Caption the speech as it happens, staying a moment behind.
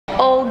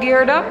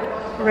geared up,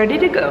 ready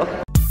to go.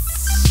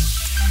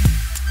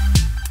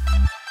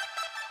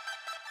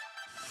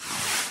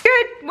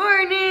 Good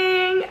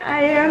morning!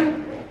 I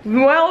am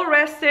well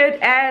rested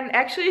and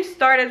actually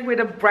started with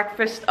a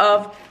breakfast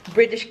of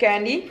British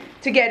candy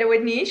together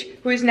with Nish,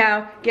 who is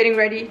now getting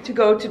ready to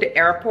go to the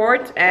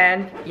airport.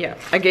 And yeah,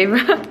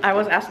 I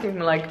was asking him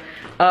like,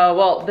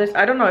 well,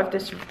 I don't know if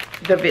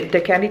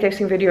the candy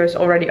tasting video is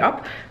already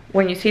up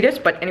when you see this,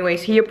 but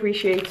anyways, he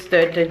appreciates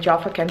the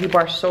Java candy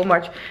bars so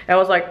much. And I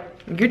was like,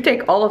 you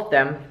take all of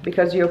them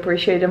because you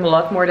appreciate them a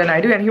lot more than I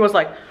do. And he was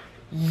like,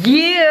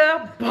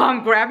 yeah,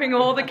 I'm grabbing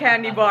all the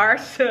candy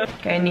bars.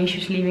 Okay, Nish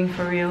is leaving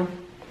for real.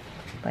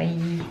 Bye.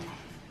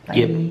 Bye.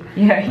 Yep.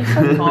 Yeah, he's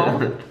so tall.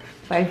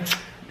 Bye.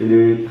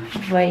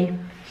 Bye.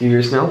 See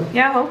you snel?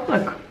 Yeah, I hope.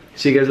 Look.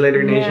 See you guys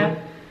later in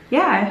Asia?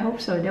 Yeah, I hope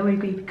so. That would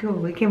be cool.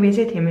 We can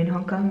visit him in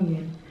Hong Kong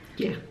again.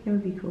 Yeah. That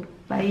would be cool.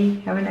 Bye.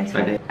 Have a nice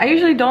day. I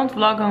usually don't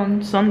vlog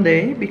on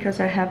Sunday because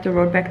I have the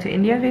road back to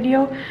India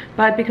video.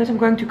 But because I'm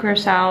going to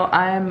Curacao,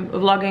 I'm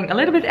vlogging a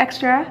little bit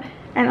extra.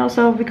 And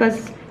also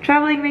because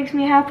traveling makes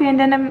me happy, and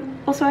then I'm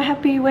also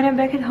happy when I'm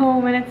back at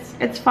home, and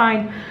it's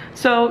fine.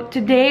 So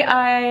today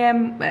I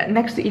am,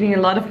 next to eating a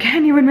lot of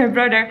candy with my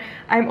brother,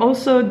 I'm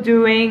also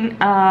doing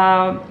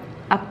a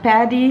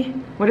PADI,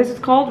 what is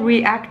it called?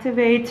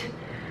 Reactivate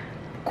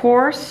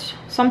course,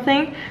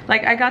 something.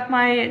 Like I got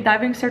my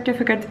diving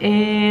certificate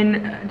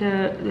in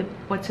the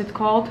what's it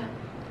called?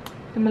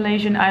 The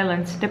Malaysian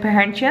islands, the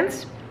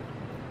Perhentians.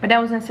 But that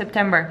was in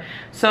September.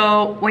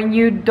 So when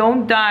you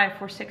don't dive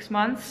for 6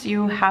 months,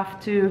 you have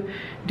to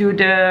do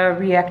the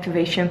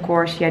reactivation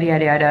course, yada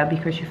yada yada,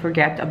 because you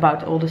forget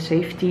about all the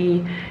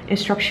safety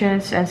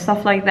instructions and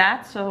stuff like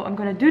that. So I'm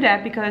gonna do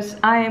that because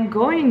I am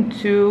going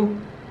to,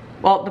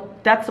 well,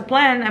 that's the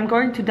plan. I'm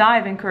going to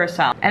dive in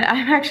Curacao. And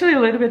I'm actually a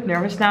little bit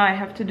nervous now. I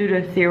have to do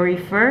the theory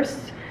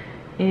first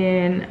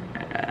in,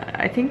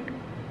 I think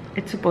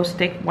it's supposed to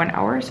take 1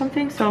 hour or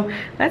something, so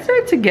let's do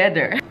it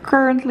together.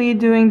 Currently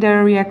doing the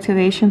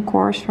reactivation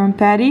course from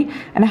PADI,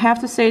 and I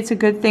have to say it's a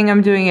good thing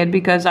I'm doing it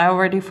because I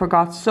already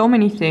forgot so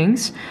many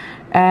things.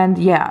 And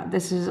yeah,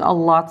 this is a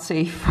lot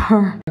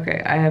safer.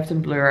 Okay, I have to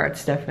blur out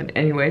Stefan.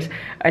 Anyways,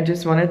 I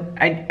just wanted,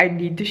 I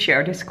need to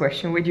share this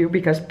question with you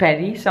because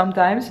PADI,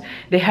 sometimes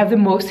they have the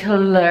most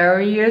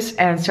hilarious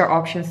answer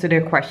options to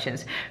their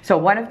questions. So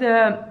one of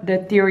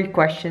the theory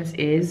questions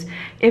is,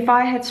 if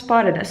I had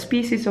spotted a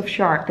species of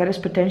shark that is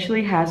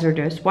potentially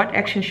hazardous, what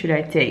action should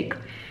I take?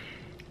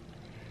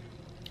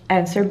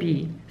 Answer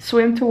B,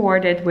 swim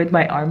toward it with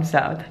my arms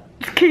out.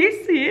 Can you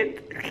see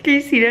it? Can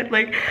you see that?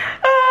 Like,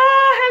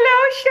 hello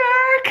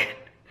shark!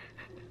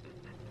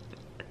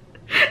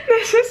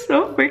 This is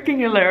so freaking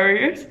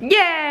hilarious.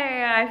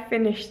 Yay! I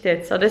finished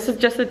it. So this is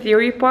just the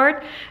theory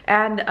part.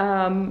 And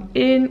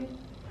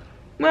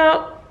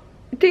well,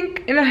 I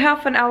think in a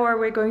half an hour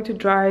we're going to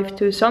drive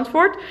to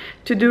Zandvoort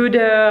to do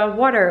the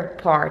water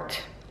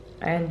part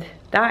and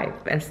dive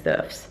and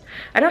stuffs.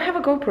 I don't have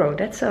a GoPro,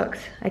 that sucks.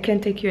 I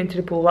can't take you into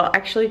the pool. Well,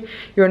 actually,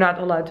 you're not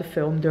allowed to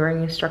film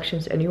during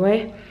instructions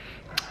anyway.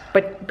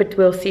 But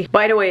we'll see.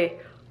 By the way,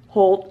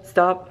 hold,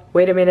 stop,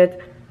 wait a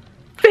minute.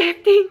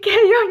 15K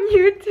on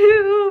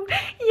YouTube!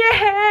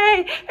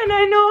 Yay! And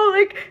I know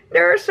like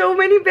there are so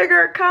many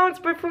bigger accounts,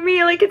 but for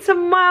me like it's a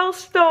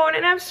milestone,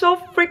 and I'm so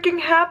freaking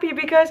happy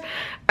because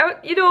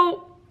you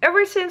know,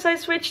 ever since I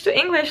switched to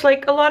English,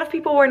 like a lot of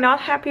people were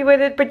not happy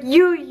with it, but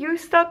you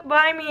stuck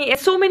by me. And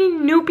so many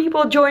new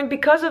people joined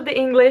because of the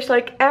English.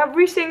 Like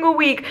every single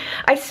week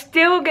I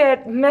still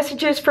get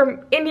messages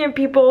from Indian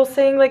people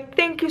saying like,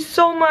 thank you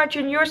so much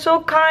and you're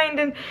so kind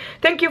and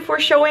thank you for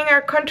showing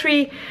our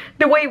country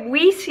the way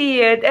we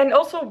see it. And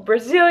also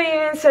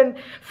Brazilians and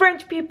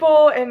French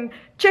people and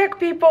Czech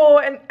people,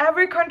 and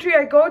every country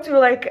I go to,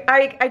 like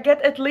I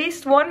get at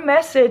least one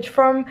message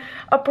from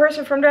a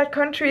person from that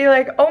country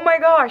like, oh my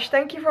gosh,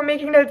 thank you for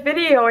making that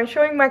video and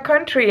showing my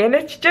country. And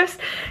it's just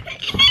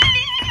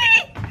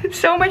it's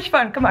so much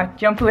fun. Come on,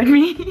 jump with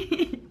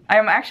me.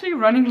 I'm actually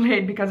running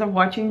late because I'm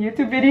watching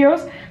YouTube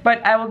videos,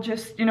 but I will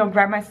just, you know,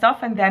 grab my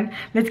stuff and then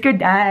let's go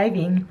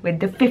diving with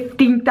the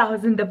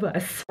 15,000 of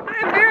us.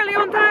 I'm barely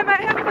on time.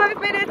 I have 5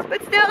 minutes, but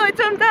still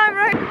it's on time,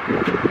 right?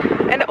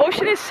 And the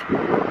ocean is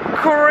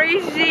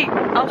crazy.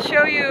 I'll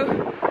show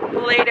you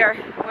later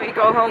when we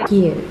go home.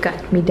 Here,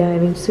 got me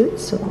diving suit,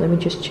 so let me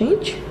just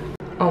change.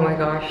 Oh my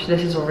gosh,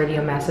 this is already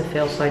a massive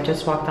fail. So I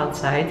just walked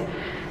outside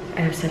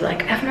and I said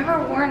like, I've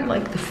never worn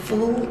like the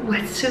full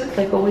wetsuit,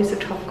 like always the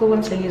tropical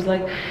ones. And he's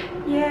like,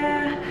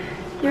 yeah,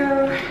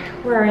 you're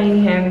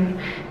wearing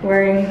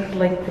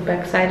like the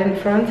backside and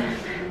front.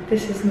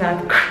 This is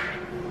not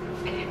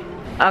great.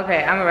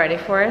 Okay, I'm ready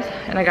for it,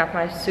 and I got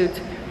my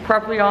suit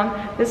properly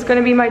on. This is going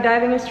to be my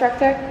diving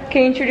instructor.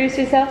 Can you introduce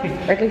yourself?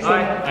 Or at least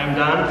Hi, I'm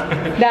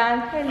Dan.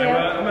 Dan, hello.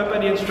 I'm a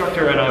PADI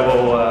instructor, and I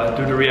will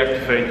do the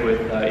reactivate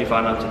with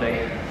Ivana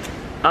today.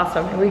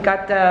 Awesome. And we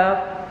got the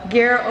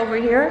gear over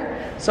here.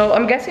 So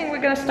I'm guessing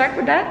we're going to start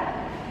with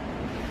that.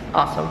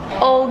 Awesome.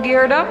 All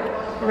geared up,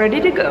 ready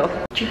to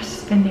go.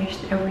 Just finished.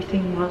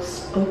 Everything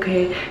was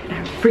okay. And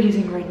I'm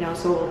freezing right now,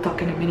 so we'll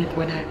talk in a minute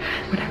when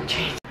I'm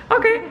changed.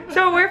 Okay,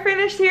 so we're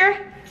finished here.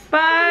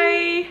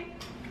 Bye.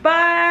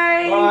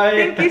 Bye. Bye.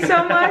 Thank you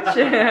so much.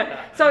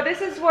 So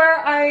this is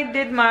where I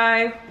did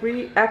my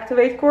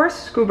reactivate course,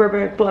 Scuba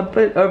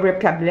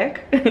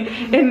Republic,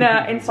 in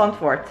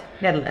Zandvoort,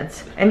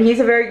 Netherlands. And he's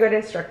a very good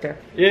instructor.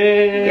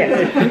 Yay!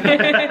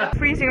 Yes.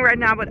 Freezing right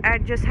now, but I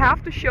just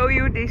have to show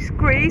you these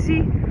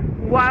crazy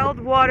wild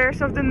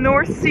waters of the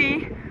North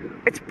Sea.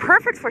 It's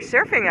perfect for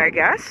surfing, I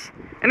guess.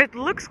 And it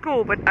looks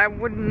cool, but I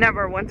would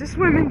never want to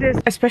swim in this.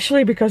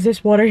 Especially because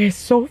this water is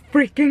so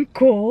freaking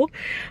cold.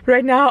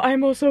 Right now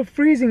I'm also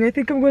freezing. I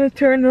think I'm gonna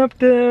turn up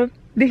the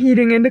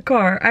heating in the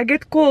car. I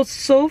get cold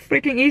so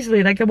freaking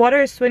easily. Like the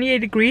water is 28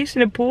 degrees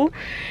in the pool.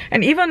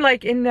 And even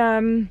like in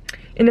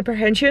the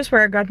pensions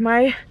where I got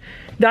my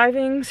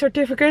diving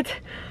certificate,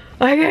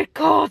 I get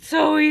cold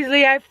so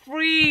easily. I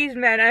freeze,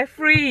 man, I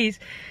freeze.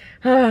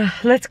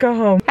 Let's go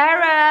home.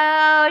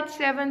 Hello, it's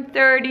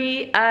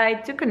 7:30. I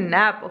took a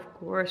nap, of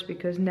course,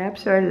 because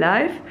naps are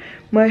life.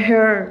 My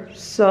hair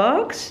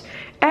sucks.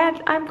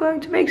 And I'm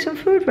going to make some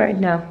food right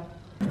now.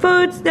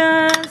 Food's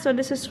done. So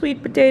this is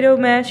sweet potato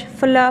mash,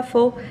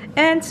 falafel,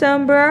 and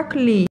some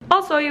broccoli.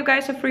 Also, you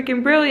guys are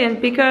freaking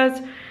brilliant because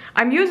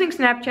I'm using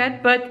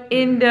Snapchat, but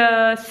in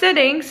the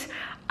settings,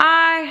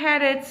 I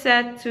had it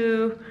set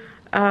to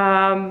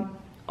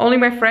only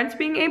my friends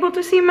being able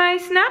to see my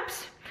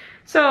snaps.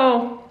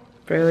 So,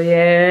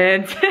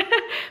 brilliant.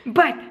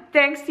 But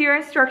thanks to your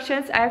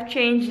instructions, I've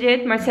changed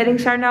it. My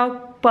settings are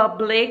now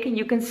public and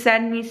you can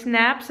send me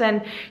snaps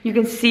and you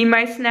can see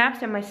my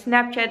snaps, and my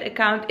Snapchat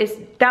account is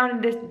down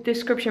in the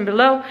description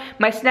below.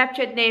 My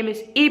Snapchat name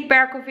is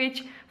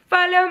eperkovic.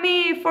 Follow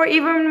me for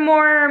even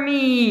more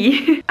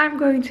me. I'm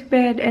going to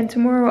bed and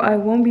tomorrow I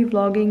won't be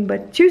vlogging,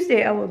 but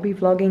Tuesday I will be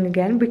vlogging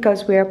again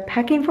because we're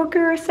packing for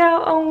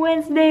Curacao on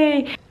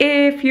Wednesday.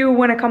 If you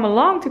want to come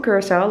along to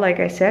Curacao, like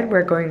I said,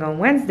 we're going on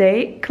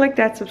Wednesday, click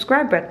that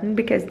subscribe button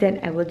because then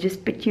I will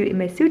just put you in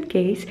my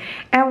suitcase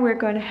and we're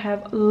gonna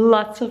have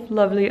lots of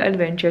lovely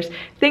adventures.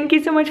 Thank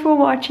you so much for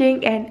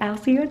watching and I'll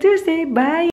see you on Tuesday. Bye.